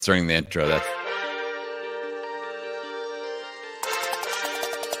during the intro. That's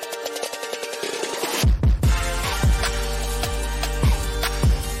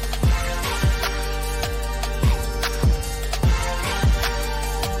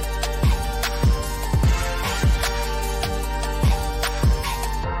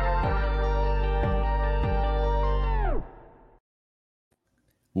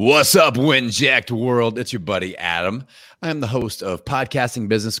What's up, Windjacked world? It's your buddy, Adam. I am the host of Podcasting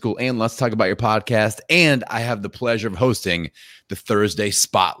Business School and Let's Talk About Your Podcast, and I have the pleasure of hosting the Thursday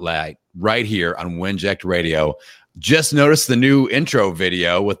Spotlight right here on Windjacked Radio. Just noticed the new intro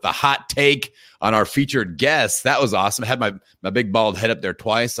video with the hot take on our featured guest. That was awesome. I had my big bald head up there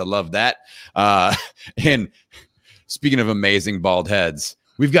twice. I love that. And speaking of amazing bald heads,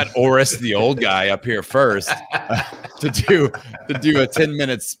 we've got Oris, the old guy, up here first to do a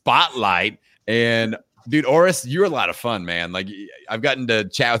 10-minute spotlight. And dude, Oris, you're a lot of fun, man. Like, I've gotten to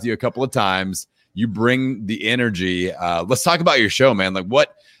chat with you a couple of times. You bring the energy. Let's talk about your show, man. Like,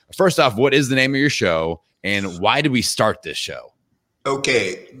 first off, what is the name of your show, and why did we start this show?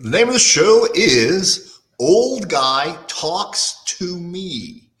 Okay, the name of the show is Old Guy Talks to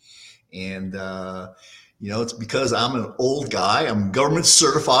Me. And it's because I'm an old guy. I'm government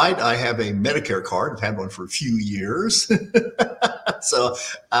certified. I have a Medicare card. I've had one for a few years. So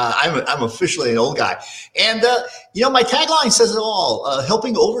I'm officially an old guy. And, my tagline says it all,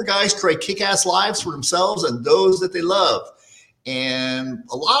 helping older guys create kick-ass lives for themselves and those that they love. And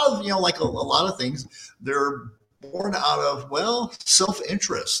a lot of, like a lot of things, they're born out of,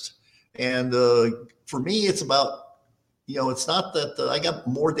 self-interest. And for me, it's about, it's not that I got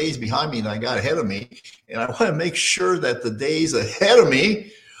more days behind me than I got ahead of me. And I want to make sure that the days ahead of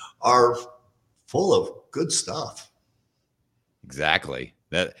me are full of good stuff. Exactly.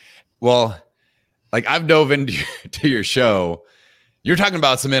 I've dove into your show. You're talking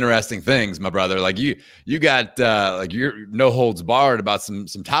about some interesting things, my brother. Like you got you're no holds barred about some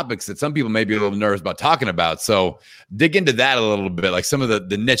topics that some people may be a little nervous about talking about. So dig into that a little bit, like some of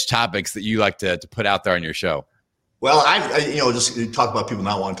the niche topics that you like to put out there on your show. Well, just talk about people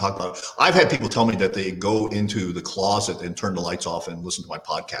not wanting to talk about it. I've had people tell me that they go into the closet and turn the lights off and listen to my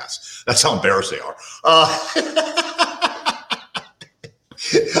podcast. That's how embarrassed they are.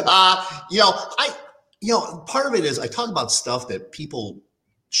 Part of it is I talk about stuff that people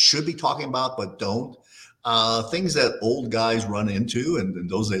should be talking about but don't. Things that old guys run into and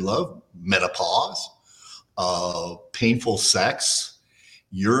those they love: menopause, painful sex,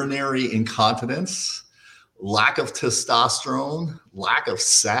 urinary incontinence, lack of testosterone, lack of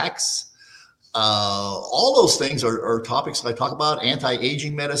sex. All those things are topics that I talk about.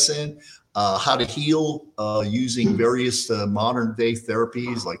 Anti-aging medicine, how to heal using various modern day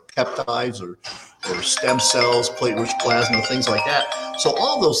therapies like peptides or stem cells, platelet-rich plasma, things like that. So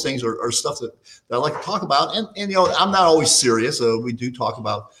all those things are stuff that I like to talk about. And I'm not always serious. We do talk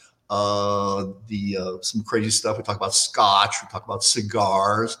about some crazy stuff. We talk about scotch. We talk about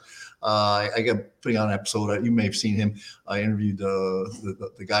cigars. I got putting on an episode. You may have seen him. I interviewed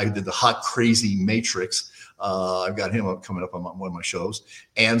the guy who did the Hot Crazy Matrix. I've got him coming up on one of my shows,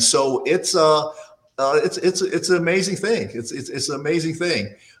 and so it's an amazing thing. It's an amazing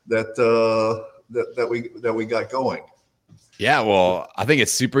thing that we got going. Yeah, well, I think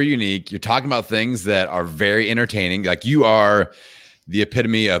it's super unique. You're talking about things that are very entertaining. Like, you are the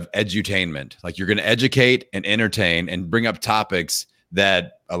epitome of edutainment. Like, you're going to educate and entertain and bring up topics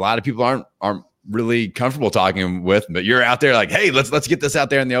that a lot of people aren't really comfortable talking with, but you're out there like, hey, let's get this out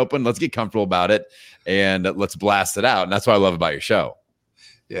there in the open. Let's get comfortable about it and let's blast it out. And that's what I love about your show.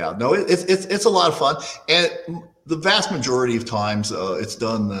 Yeah, no, it's a lot of fun. And the vast majority of times it's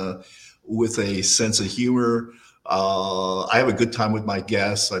done with a sense of humor. I have a good time with my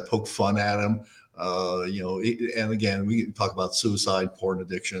guests. I poke fun at them. And again, we talk about suicide, porn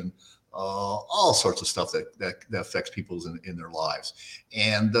addiction, all sorts of stuff that affects people in their lives.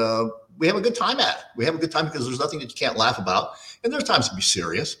 And we have a good time at it. We have a good time because there's nothing that you can't laugh about. And there's times to be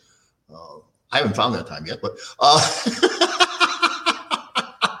serious. I haven't found that time yet, but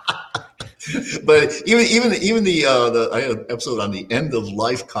but even the I had an episode on the end of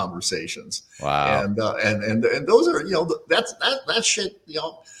life conversations. Wow. And those are, that shit,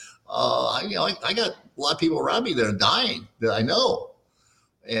 I got a lot of people around me that are dying that I know.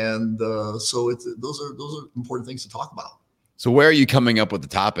 And so those are important things to talk about. So where are you coming up with the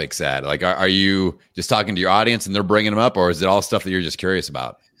topics at? Like, are you just talking to your audience and they're bringing them up, or is it all stuff that you're just curious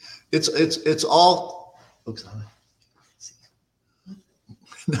about? It's all. Oops,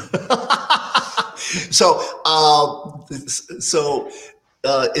 so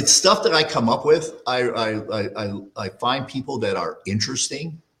it's stuff that I come up with. I find people that are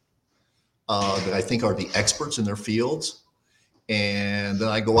interesting that I think are the experts in their fields. And then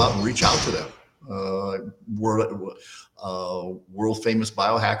I go out and reach out to them. World famous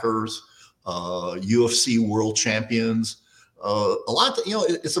biohackers, UFC world champions. A lot,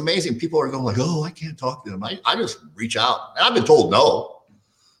 it's amazing. People are going like, oh, I can't talk to them. I just reach out. And I've been told no.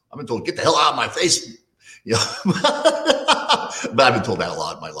 I've been told, get the hell out of my face. But I've been told that a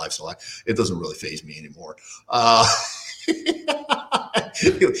lot in my life, so it doesn't really faze me anymore.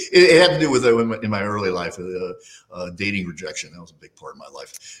 It had to do with in my early life, dating rejection. That was a big part of my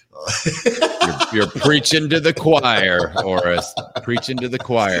life. You're preaching to the choir, Horace. Preaching to the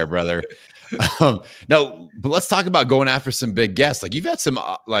choir, brother. No, but let's talk about going after some big guests. Like you've had some,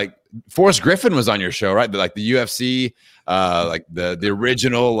 like Forrest Griffin was on your show, right? Like the UFC, like the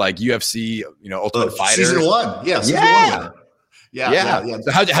original, like UFC, Ultimate Fighter. Season 1, yeah, season 1. Yeah.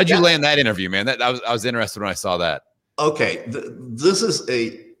 So how'd you land that interview, man? I was interested when I saw that. Okay, this is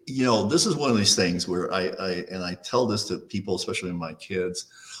one of these things where I tell this to people, especially my kids,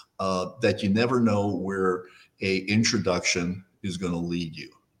 that you never know where a introduction is going to lead you,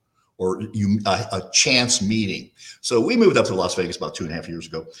 or a chance meeting. So we moved up to Las Vegas about 2.5 years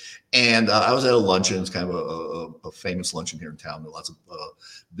ago, and I was at a luncheon. It's kind of a famous luncheon here in town that lots of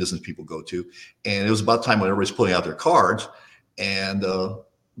business people go to, and it was about time when everybody's pulling out their cards, and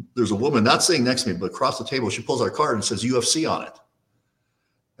there's a woman not sitting next to me, but across the table, she pulls out a card and says UFC on it.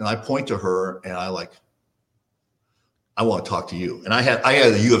 And I point to her and I want to talk to you. And I had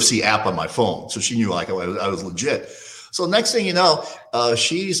a UFC app on my phone. So she knew I was legit. So next thing you know,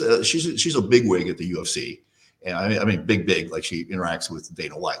 she's a bigwig at the UFC. And I mean, big, like she interacts with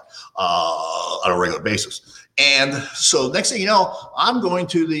Dana White on a regular basis. And so next thing you know, I'm going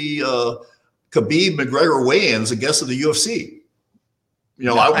to the Khabib McGregor weigh-ins, a guest of the UFC.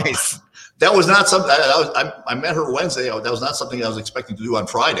 Nice. That was not something. I met her Wednesday. That was not something I was expecting to do on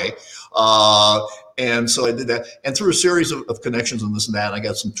Friday, and so I did that. And through a series of connections and this and that, I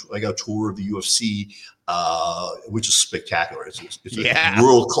got a tour of the UFC, which is spectacular. It's a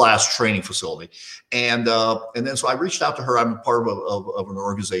world-class training facility, and then so I reached out to her. I'm part of an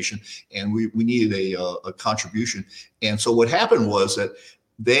organization, and we needed a contribution. And so what happened was that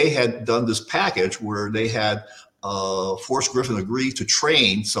they had done this package where they had. Forrest Griffin agreed to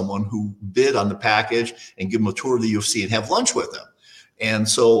train someone who bid on the package and give them a tour of the UFC and have lunch with them. And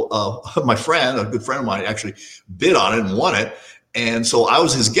so my friend, a good friend of mine, actually bid on it and won it. And so I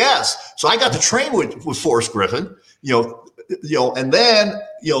was his guest. So I got to train with Forrest Griffin, and then,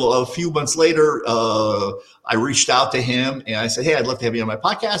 a few months later, I reached out to him and I said, hey, I'd love to have you on my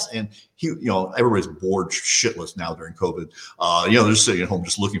podcast. And he, everybody's bored shitless now during COVID. They're just sitting at home,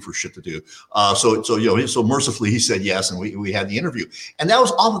 just looking for shit to do. So mercifully he said yes. And we had the interview, and that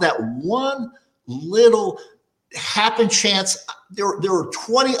was off of that one little happen chance. There were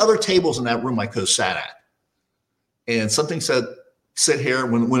 20 other tables in that room I could have sat at. And something said, sit here.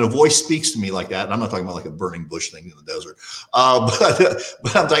 When a voice speaks to me like that, and I'm not talking about like a burning bush thing in the desert,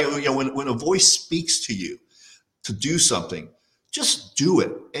 but I'm talking, when a voice speaks to you to do something, just do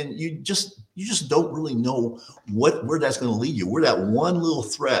it. And you just don't really know where that's going to lead you, where that one little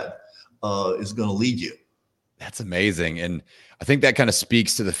thread is going to lead you. That's amazing. And I think that kind of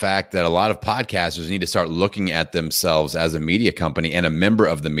speaks to the fact that a lot of podcasters need to start looking at themselves as a media company and a member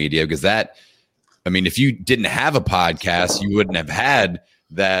of the media, because if you didn't have a podcast, you wouldn't have had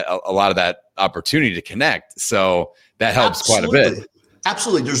that a lot of that opportunity to connect. So that helps quite a bit.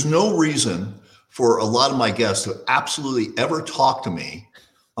 Absolutely. There's no reason for a lot of my guests to absolutely ever talk to me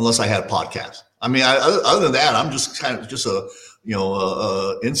unless I had a podcast. Other than that, I'm just kind of just a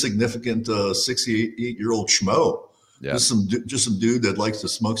insignificant 68-year-old schmo. Yeah. Just some dude that likes to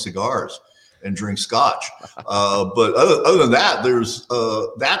smoke cigars and drink scotch. But other than that, there's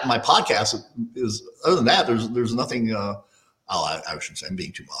that. My podcast is, other than that, there's nothing. I shouldn't say, I'm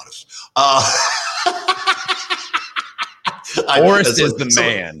being too modest. Forrest is the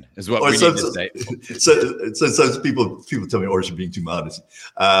man, is what we need to say. So people tell me Forrest is being too modest.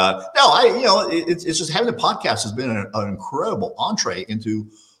 It's just having a podcast has been an incredible entree into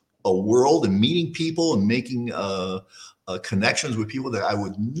a world and meeting people and making connections with people that I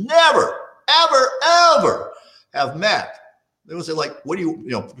would never, ever have met. They would say, like, what do you,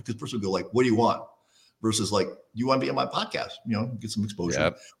 because person would go like, what do you want? Versus like, do you want to be on my podcast? Get some exposure.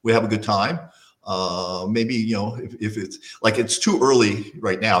 Yep. We have a good time. Maybe, if it's like, it's too early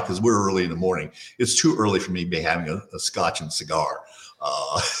right now, because we're early in the morning. It's too early for me to be having a scotch and cigar.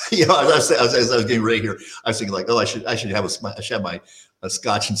 As I was getting ready here, I was thinking like, oh, I should have my a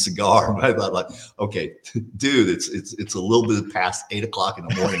scotch and cigar. But I thought, like, okay, dude, it's a little bit past 8 o'clock in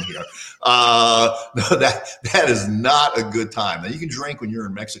the morning here. No, that is not a good time. Now, you can drink when you're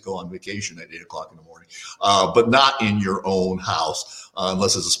in Mexico on vacation at 8 o'clock in the morning, but not in your own house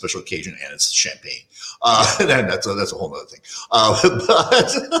unless it's a special occasion and it's champagne. And that's a whole other thing.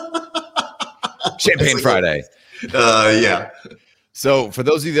 But Champagne Friday. Yeah. So for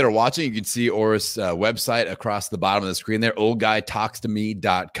those of you that are watching, you can see Orist's website across the bottom of the screen there,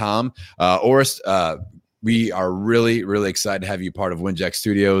 oldguytalkstome.com. Orist, we are really, really excited to have you part of Winject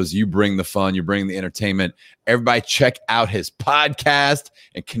Studios. You bring the fun, you bring the entertainment. Everybody check out his podcast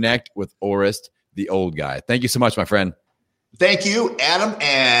and connect with Orist, the old guy. Thank you so much, my friend. Thank you, Adam,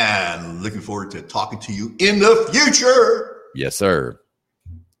 and looking forward to talking to you in the future. Yes, sir.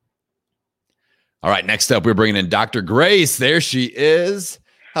 All right, next up, we're bringing in Dr. Grace. There she is.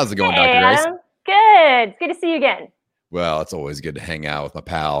 How's it going, Dr. Grace? Adam. Good. It's good to see you again. Well, it's always good to hang out with my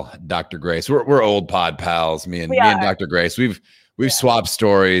pal, Dr. Grace. We're old pod pals, me and Dr. Grace. We've swapped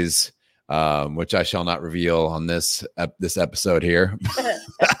stories, which I shall not reveal on this episode here.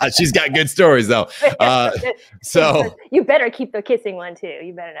 She's got good stories though. So you better keep the kissing one too.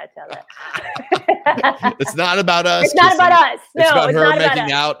 You better not tell that. It's not about us. It's not about us. No, it's about her not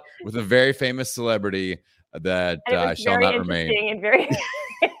making out with a very famous celebrity that shall not remain. And very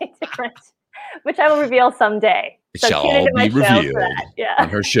different, which I will reveal someday. It shall all be revealed on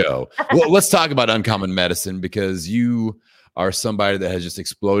her show. Well, let's talk about Uncommon Medicine, because you are somebody that has just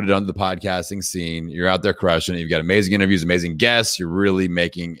exploded on the podcasting scene. You're out there crushing it. You've got amazing interviews, amazing guests. You're really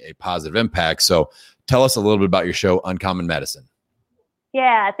making a positive impact. So tell us a little bit about your show, Uncommon Medicine.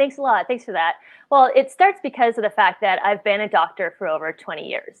 Yeah, thanks a lot. Thanks for that. Well, it starts because of the fact that I've been a doctor for over 20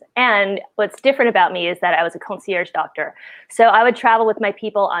 years. And what's different about me is that I was a concierge doctor. So I would travel with my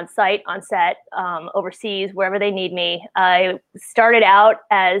people on site, on set, overseas, wherever they need me. I started out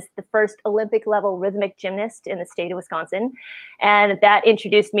as the first Olympic level rhythmic gymnast in the state of Wisconsin. And that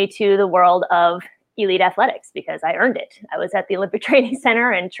introduced me to the world of elite athletics because I earned it. I was at the Olympic Training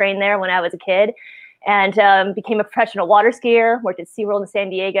Center and trained there when I was a kid. And became a professional water skier, worked at SeaWorld in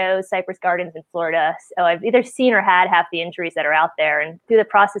San Diego, Cypress Gardens in Florida. So I've either seen or had half the injuries that are out there. And through the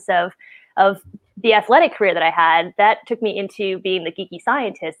process of the athletic career that I had, that took me into being the geeky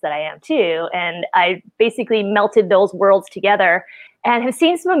scientist that I am too. And I basically melted those worlds together and have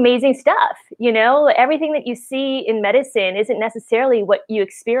seen some amazing stuff. You know, everything that you see in medicine isn't necessarily what you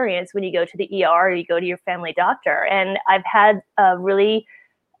experience when you go to the ER or you go to your family doctor. And I've had a really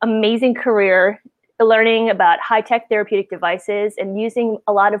amazing career learning about high-tech therapeutic devices and using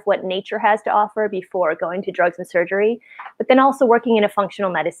a lot of what nature has to offer before going to drugs and surgery, but then also working in a functional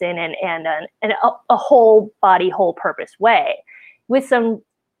medicine and a whole body, whole purpose way with some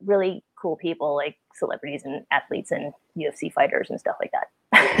really cool people like celebrities and athletes and UFC fighters and stuff like that.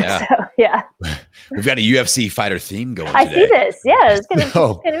 Yeah. So, yeah. We've got a UFC fighter theme going I today. see this. Yeah, it's kind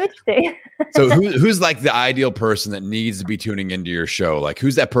of interesting. So who's like the ideal person that needs to be tuning into your show? Like,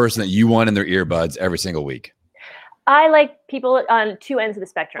 who's that person that you want in their earbuds every single week? I like people on two ends of the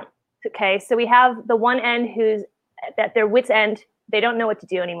spectrum. Okay, so we have the one end who's at their wit's end. They don't know what to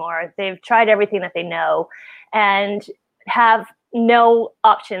do anymore. They've tried everything that they know and have no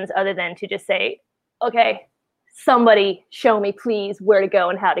options other than to just say, okay, somebody show me please where to go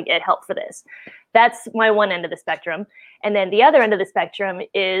and how to get help for this. That's my one end of the spectrum. And then the other end of the spectrum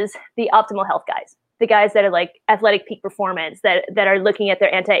is the optimal health guys, the guys that are like athletic peak performance, that are looking at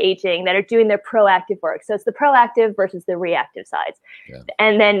their anti-aging, that are doing their proactive work. So it's the proactive versus the reactive sides. Yeah.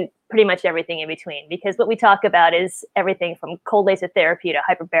 And then pretty much everything in between, because what we talk about is everything from cold laser therapy to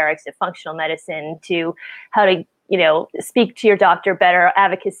hyperbarics to functional medicine to how to, you know, speak to your doctor better,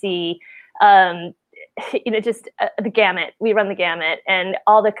 advocacy, just the gamut. We run the gamut and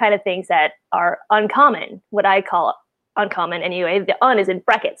all the kind of things that are uncommon, what I call uncommon anyway. The is in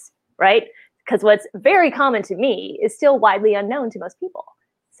brackets, right? Because what's very common to me is still widely unknown to most people.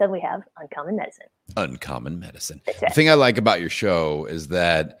 So we have Uncommon Medicine. Uncommon Medicine. The thing I like about your show is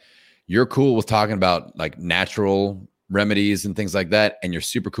that you're cool with talking about like natural remedies and things like that. And you're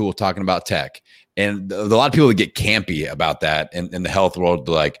super cool with talking about tech. And a lot of people that get campy about that in the health world,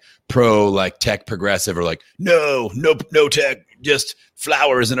 like like tech progressive or like, no tech, just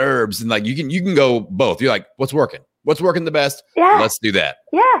flowers and herbs. And like, you can go both. You're like, what's working? What's working the best? Yeah. Let's do that.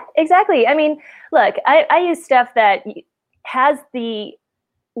 Yeah, exactly. I mean, look, I use stuff that has the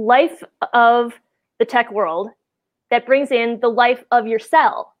life of the tech world that brings in the life of your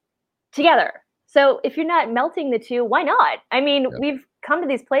cell together. So if you're not melting the two, why not? I mean, We've come to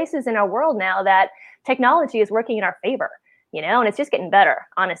these places in our world now that technology is working in our favor. and it's just getting better,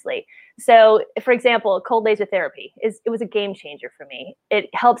 honestly. So, for example, cold laser therapy it was a game changer for me. It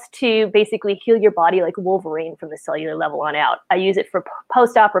helps to basically heal your body like Wolverine from the cellular level on out. I use it for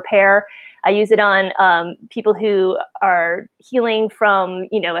post-op repair. I use it on people who are healing from,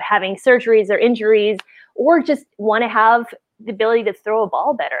 having surgeries or injuries, or just want to have the ability to throw a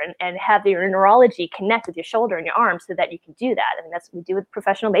ball better and have your neurology connect with your shoulder and your arm so that you can do that. I mean, that's what we do with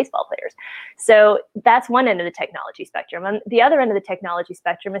professional baseball players. So that's one end of the technology spectrum. On the other end of the technology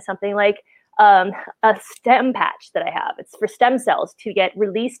spectrum is something like a stem patch that I have. It's for stem cells to get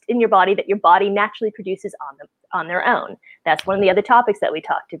released in your body that your body naturally produces on their own. That's one of the other topics that we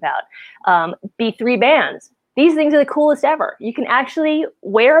talked about. B3 bands. These things are the coolest ever. You can actually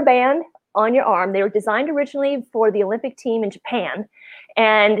wear a band on your arm. They were designed originally for the Olympic team in Japan.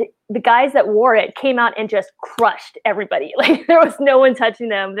 And the guys that wore it came out and just crushed everybody. Like there was no one touching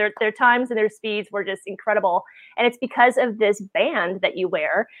them. Their times and their speeds were just incredible. And it's because of this band that you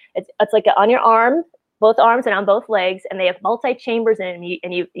wear. It's like on your arm, both arms and on both legs. And they have multi-chambers in them,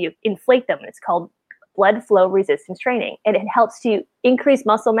 and you inflate them. It's called blood flow resistance training. And it helps to increase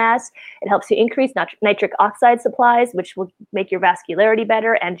muscle mass. It helps to increase nitric oxide supplies, which will make your vascularity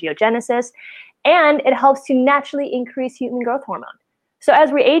better, angiogenesis. And it helps to naturally increase human growth hormone. So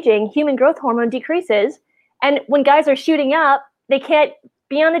as we're aging, human growth hormone decreases. And when guys are shooting up, they can't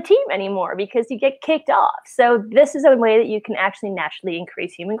be on the team anymore because you get kicked off. So this is a way that you can actually naturally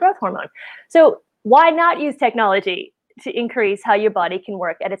increase human growth hormone. So why not use technology to increase how your body can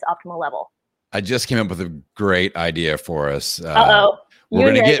work at its optimal level? I just came up with a great idea for us.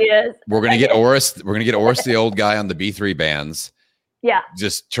 We're gonna get Oris the old guy on the B3 bands. Yeah.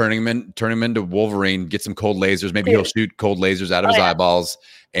 Just turn him into Wolverine, get some cold lasers. Maybe he'll shoot cold lasers out of his eyeballs.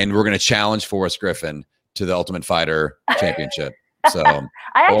 And we're going to challenge Forrest Griffin to the Ultimate Fighter Championship. So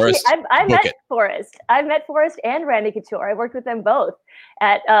I met Forrest. I've met Forrest and Randy Couture. I worked with them both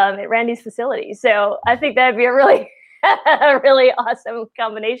at Randy's facility. So I think that'd be a really awesome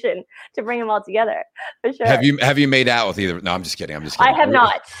combination to bring them all together, for sure. Have you made out with either? No, I'm just kidding. I have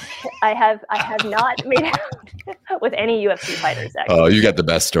not. I have not made out with any UFC fighters. Actually. Oh, you got the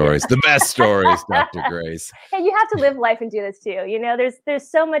best stories. The best stories, Dr. Grace. Hey, you have to live life and do this too. There's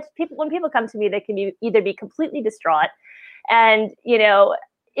so much people. When people come to me, they can either be completely distraught, and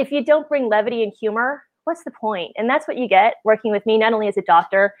if you don't bring levity and humor, what's the point? And that's what you get working with me, not only as a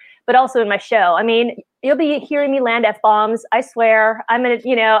doctor, but also in my show. I mean, you'll be hearing me land F-bombs. I swear. I'm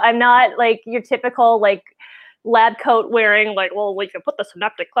not like your typical like lab coat wearing, like, well, we can put the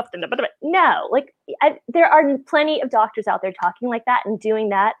synaptic cleft in the, no, like there are plenty of doctors out there talking like that and doing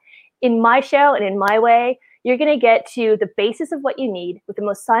that. In my show and in my way, you're going to get to the basis of what you need with the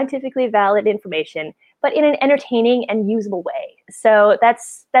most scientifically valid information, but in an entertaining and usable way. So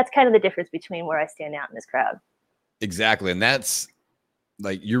that's kind of the difference between where I stand out in this crowd. Exactly. And that's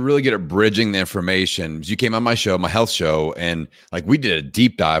like, you're really good at bridging the information. You came on my show, my health show, and like we did a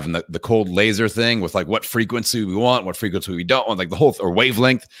deep dive in the cold laser thing with like what frequency we want, what frequency we don't want, like the whole or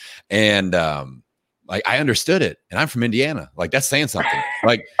wavelength. And like I understood it, and I'm from Indiana. Like that's saying something.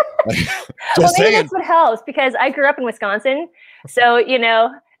 Like well, maybe that's what helps, because I grew up in Wisconsin. So,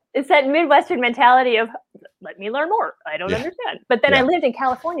 it's that Midwestern mentality of let me learn more. I don't understand. But then I lived in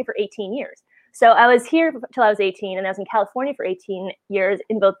California for 18 years. So I was here till I was 18, and I was in California for 18 years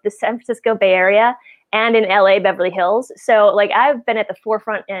in both the San Francisco Bay Area and in LA, Beverly Hills. So like I've been at the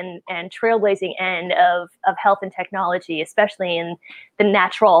forefront and trailblazing end of health and technology, especially in the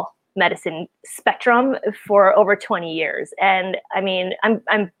natural medicine spectrum for over 20 years. And I mean,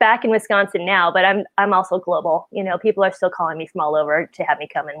 I'm back in Wisconsin now, but I'm also global. People are still calling me from all over to have me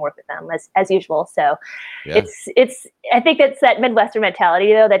come and work with them as usual. So it's I think it's that Midwestern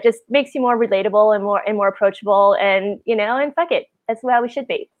mentality though that just makes you more relatable and more approachable, and and fuck it. That's how we should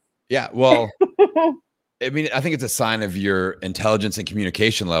be. Yeah. Well, I mean, I think it's a sign of your intelligence and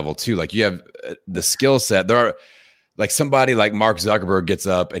communication level too. Like you have the skill set. There are like somebody like Mark Zuckerberg gets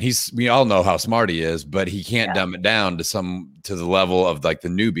up and we all know how smart he is, but he can't dumb it down to the level of like the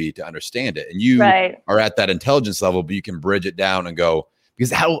newbie to understand it. And you are at that intelligence level, but you can bridge it down and go,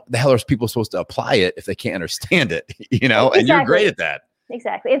 because how the hell are people supposed to apply it if they can't understand it? Exactly. And you're great at that.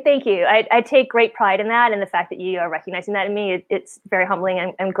 Exactly. And thank you. I take great pride in that. And the fact that you are recognizing that in me, it's very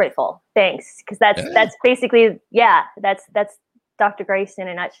humbling. I'm grateful. Thanks. Because that's basically, that's Dr. Grace in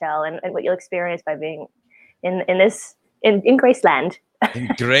a nutshell, and what you'll experience by being in Graceland. In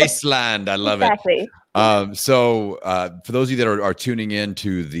Graceland. I love it. So for those of you that are tuning in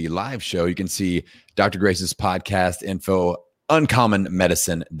to the live show, you can see Dr. Grace's podcast info,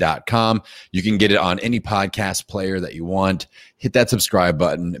 uncommonmedicine.com. You can get it on any podcast player that you want. Hit that subscribe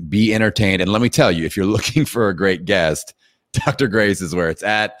button, be entertained. And let me tell you, if you're looking for a great guest, Dr. Grace is where it's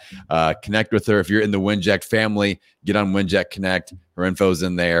at. Connect with her. If you're in the Winject family, get on Winject Connect. Her info's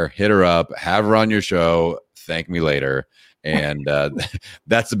in there. Hit her up. Have her on your show. Thank me later. And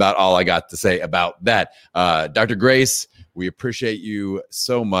that's about all I got to say about that. Dr. Grace, we appreciate you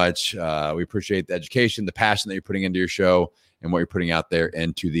so much. We appreciate the education, the passion that you're putting into your show, and what you're putting out there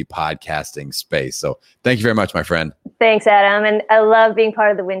into the podcasting space. So thank you very much, my friend. Thanks, Adam. And I love being part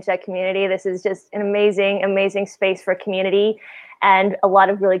of the Winject community. This is just an amazing, amazing space for community and a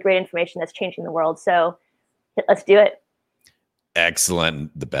lot of really great information that's changing the world. So let's do it.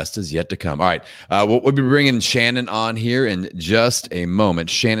 Excellent. The best is yet to come. All right. We'll be bringing Shannon on here in just a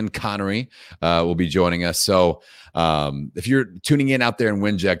moment. Shannon Connery will be joining us. So if you're tuning in out there in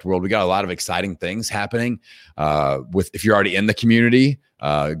Winject world, we got a lot of exciting things happening. If you're already in the community,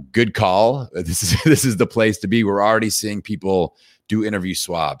 good call. This is the place to be. We're already seeing people do interview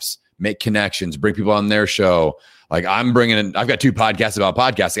swaps, make connections, bring people on their show. Like I've got 2 podcasts about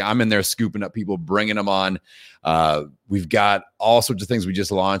podcasting. I'm in there scooping up people, bringing them on. We've got all sorts of things we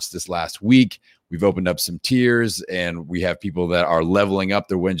just launched this last week. We've opened up some tiers and we have people that are leveling up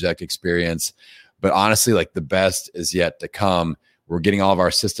their Winject experience. But honestly, like the best is yet to come. We're getting all of our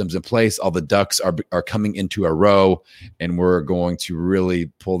systems in place. All the ducks are coming into a row, and we're going to really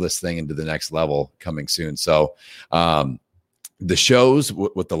pull this thing into the next level coming soon. So, the shows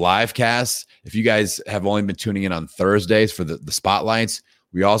with the live casts, if you guys have only been tuning in on Thursdays for the spotlights,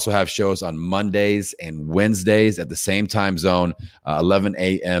 we also have shows on Mondays and Wednesdays at the same time zone, 11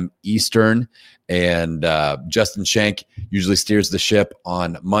 a.m. Eastern. And Justin Schenk usually steers the ship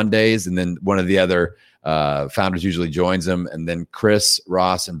on Mondays, and then one of the other founders usually joins him. And then Chris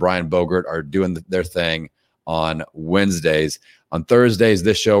Ross and Brian Bogert are doing their thing on Wednesdays. On Thursdays,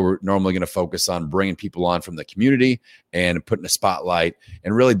 this show, we're normally going to focus on bringing people on from the community and putting a spotlight.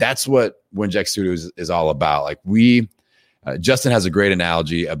 And really, that's what Winject Studios is all about. Like Justin has a great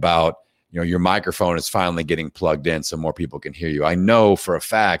analogy about, your microphone is finally getting plugged in so more people can hear you. I know for a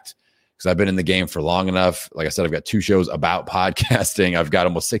fact, because I've been in the game for long enough. Like I said, I've got 2 shows about podcasting. I've got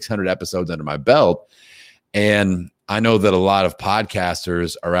almost 600 episodes under my belt. And I know that a lot of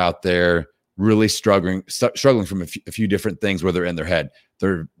podcasters are out there really struggling from a few different things where they're in their head.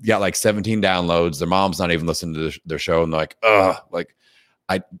 They're got like 17 downloads. Their mom's not even listening to their show. And they're like,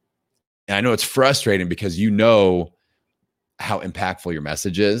 I know it's frustrating because how impactful your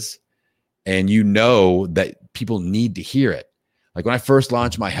message is. And that people need to hear it. Like when I first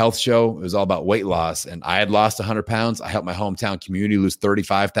launched my health show, it was all about weight loss, and I had lost 100 pounds. I helped my hometown community lose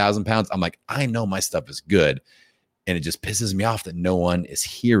 35,000 pounds. I'm like, I know my stuff is good. And it just pisses me off that no one is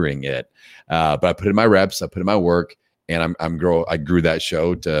hearing it. But I put in my reps, I put in my work, and I grew that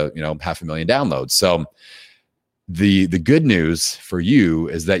show to, 500,000 downloads. So the good news for you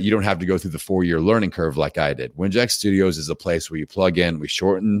is that you don't have to go through the 4-year learning curve like I did. Winject Studios is a place where you plug in, we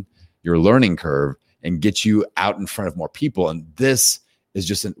shorten your learning curve and get you out in front of more people. And this is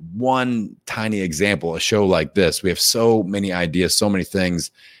just one tiny example, a show like this. We have so many ideas, so many things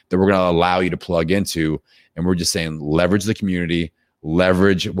that we're going to allow you to plug into. And we're just saying, leverage the community,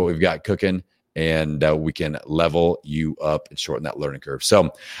 leverage what we've got cooking, and we can level you up and shorten that learning curve.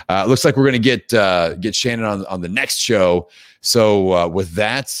 So it looks like we're going to get Shannon on the next show. So with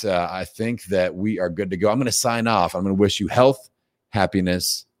that, I think that we are good to go. I'm going to sign off. I'm going to wish you health,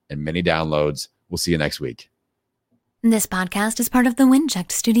 happiness, and many downloads. We'll see you next week. This podcast is part of the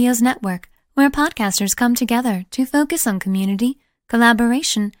Winject Studios network, where podcasters come together to focus on community,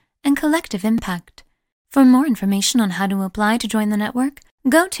 collaboration, and collective impact. For more information on how to apply to join the network,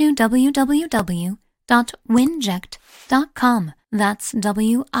 go to www.winject.com. That's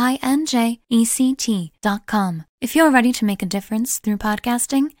WINJECT.com. If you're ready to make a difference through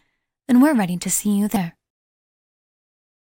podcasting, then we're ready to see you there.